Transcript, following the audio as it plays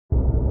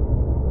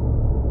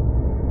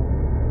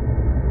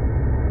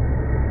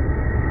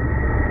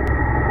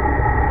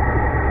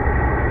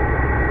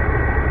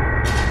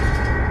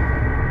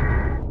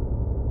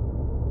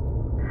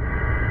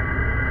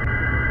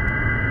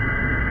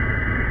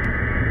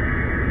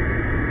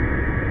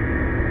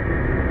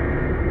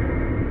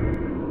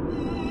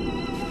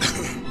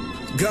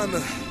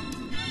E-Gunna,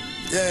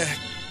 yeah.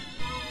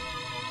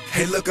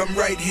 Hey look, I'm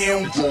right here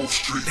on Grove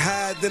Street,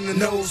 higher than the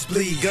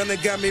nosebleed. Gunna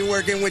got me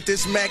working with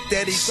this Mac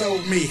that he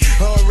sold me.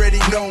 Already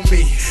know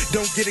me,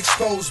 don't get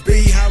exposed,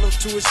 B. Hollow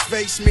to his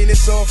face, mean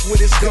it's off with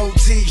his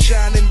goatee.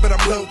 Shining, but I'm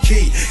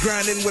low-key,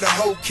 grinding with a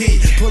whole key.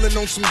 Pulling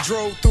on some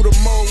drove through the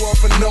mall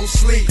off of no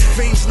sleep.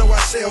 Fiends know I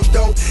sell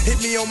dope, hit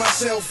me on my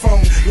cell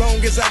phone. Long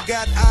as I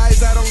got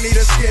eyes, I don't need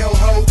a scale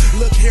hoe.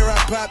 Look here, I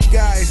pop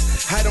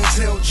guys, I don't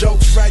tell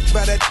jokes. Right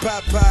by that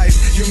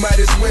Popeyes, you might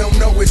as well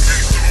know it.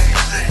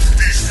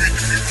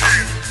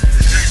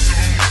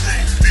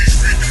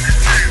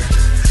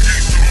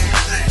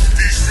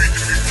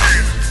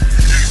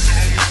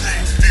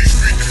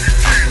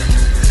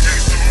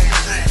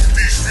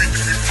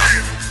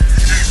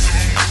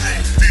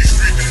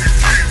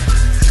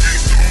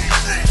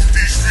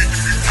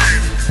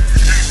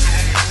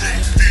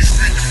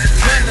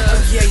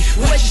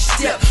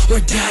 Or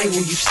die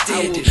when you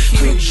stand it.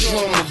 Quick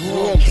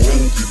Jerome,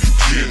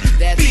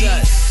 that's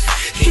us.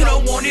 You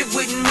don't want it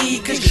with me,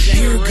 cause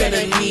you're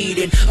gonna need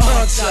an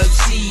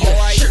autopsy.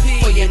 A shirt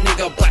for your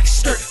nigga, black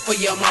skirt for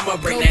your mama.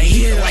 Bring that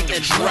heat like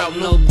a drought,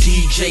 no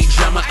DJ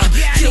drama. I'm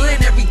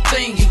killing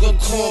everything, you gon'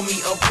 call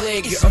me a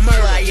plague. You're a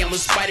murder, I am a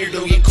spider,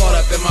 don't get caught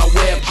up in my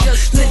web. I'm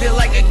living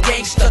like a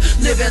gangster,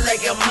 living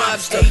like a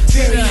mobster.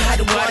 Very hot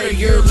water,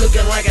 you're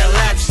looking like a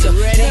lobster.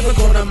 Never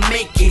gonna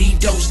make it, he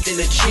don't stand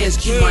a chance.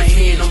 Keep my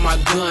hand on my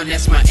gun,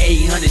 that's my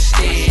 800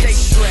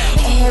 stance.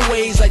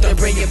 Always like to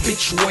bring a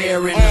bitch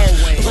wearing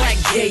a black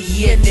gay,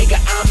 yeah nigga,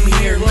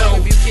 I'm here,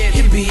 no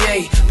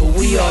NBA, but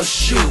we all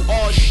shoot,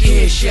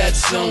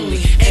 headshots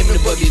only, aiming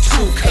above your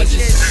two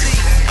cousins.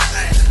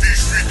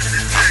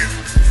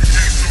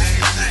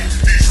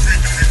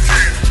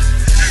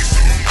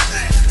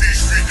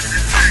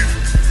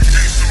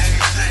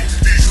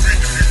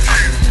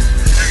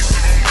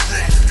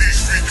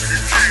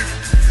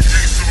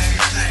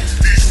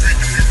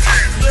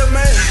 Yeah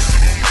man,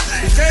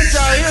 the game's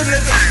out here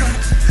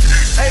nigga.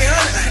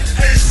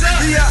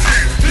 800,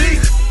 B.I.B.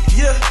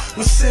 Yeah,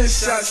 we send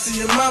shots to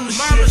your mama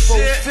shit.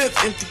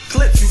 4/5 empty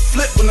clip, you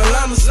flip when the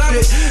llama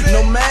spit.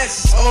 No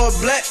mask, it's all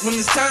black when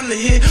it's time to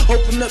hit.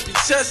 Open up your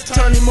chest,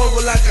 turn him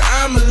over like an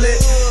omelet.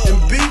 And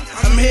B,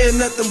 I'm hearing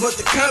nothing but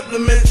the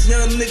compliments.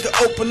 Young nigga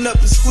open up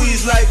and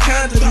squeeze like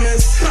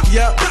condiments.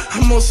 Yup,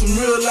 I'm on some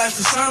real life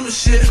Osama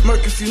shit.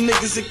 Murk a few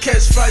niggas and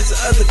catch fights to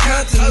other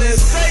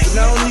continents. And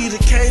I don't need a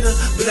cater,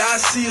 but I'll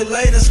see you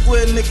later.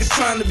 Square niggas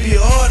trying to be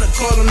hard, I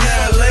call them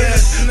now later.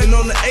 And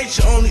on the H,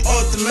 your only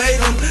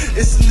ultimatum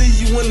is to leave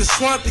you in the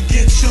swamp to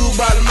get chewed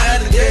by them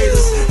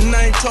alligators. And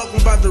I ain't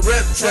talking about the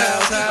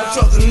reptiles, I'm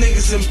talking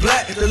niggas in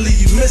black that leave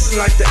you missing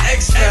like the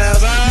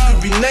X-Files. You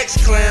could be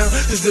next clown,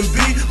 cause them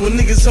beat when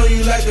niggas on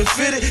you like a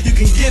fitted, you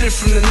can get it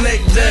from the neck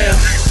down.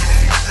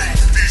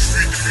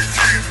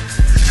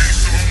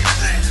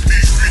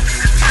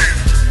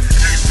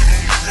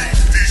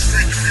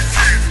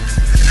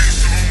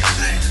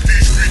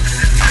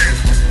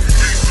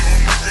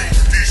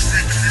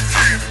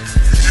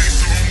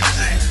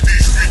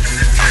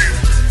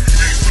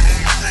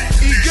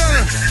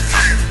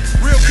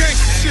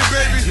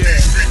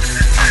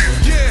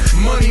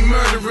 Money,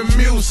 murder, and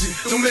music,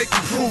 don't make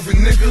you prove it,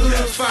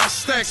 nigga. 5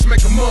 stacks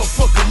make a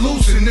motherfucker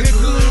lose it, nigga.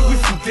 We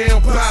from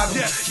down bottom,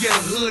 yeah,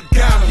 the hood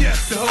got 'em.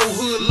 The whole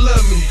hood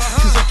love me,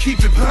 cause I keep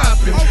it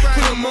poppin'.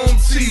 Put 'em on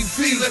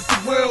TV, let the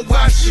world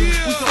watch 'em.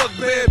 We fuck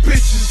bad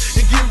bitches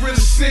and get rid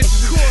of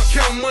snitches.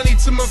 Count money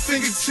till my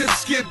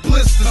fingertips get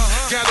blisters.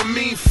 Got a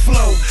mean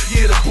flow,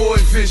 yeah, the boy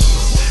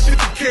vicious.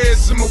 50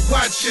 cares in my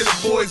watch, yeah, the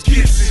boys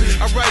get it.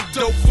 I write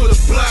dope for the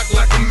block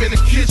like I'm in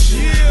the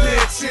kitchen. Pay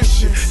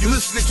attention, you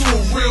listening to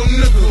a real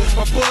nigga.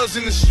 My buzz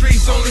in the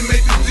streets only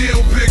make the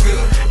deal bigger.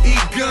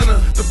 E-Gunna,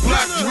 the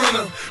block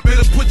runner.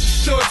 Better put your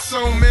shorts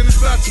on, man, it's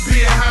about to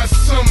be a hot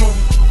summer.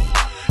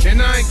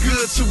 And I ain't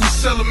good till we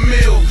sell a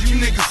meal. You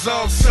niggas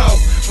all talk,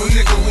 but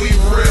nigga, we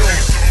real.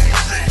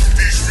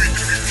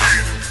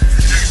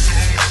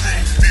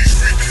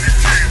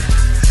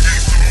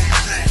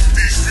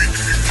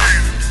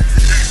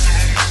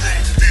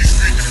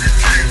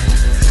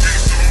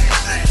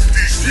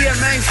 Yeah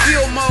man,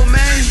 feel more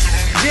man,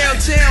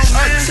 downtown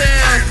man,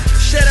 uptown.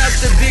 Shout out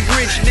to Big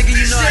Rich, nigga,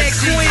 you know I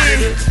see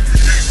you.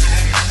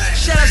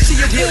 Shout out to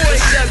your boys,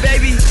 what's up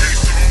baby?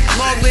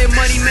 Long live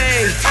Money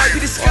Made, R.I.P.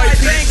 the Sky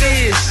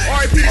Bankers,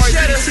 R.I.P. the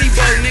Shadow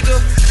T-Bo, nigga,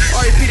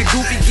 R.I.P. the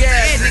Goofy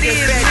Gas, nigga,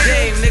 Fat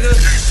Dame, nigga.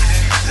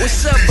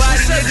 What's up,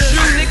 body, what's up, Jew,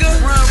 nigga?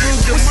 Ron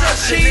Roof, what's up,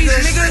 Cheese,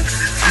 nigga?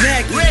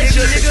 Mac,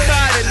 Reggie, nigga,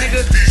 Carter,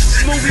 nigga,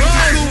 Smoothie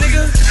Rose,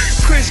 nigga,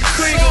 Chris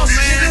Kringle,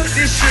 man.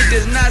 This shit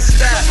does not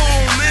stop. Come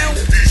on, man.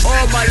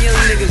 All my young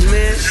niggas,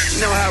 man. You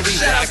know how we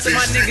shout out to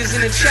my niggas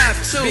in the chop,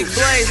 too. Big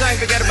Blaze, I ain't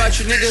forgot about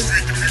you, nigga.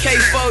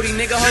 K40,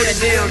 nigga, hold it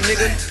down,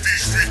 nigga.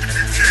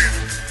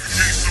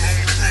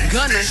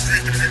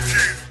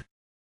 Gunna.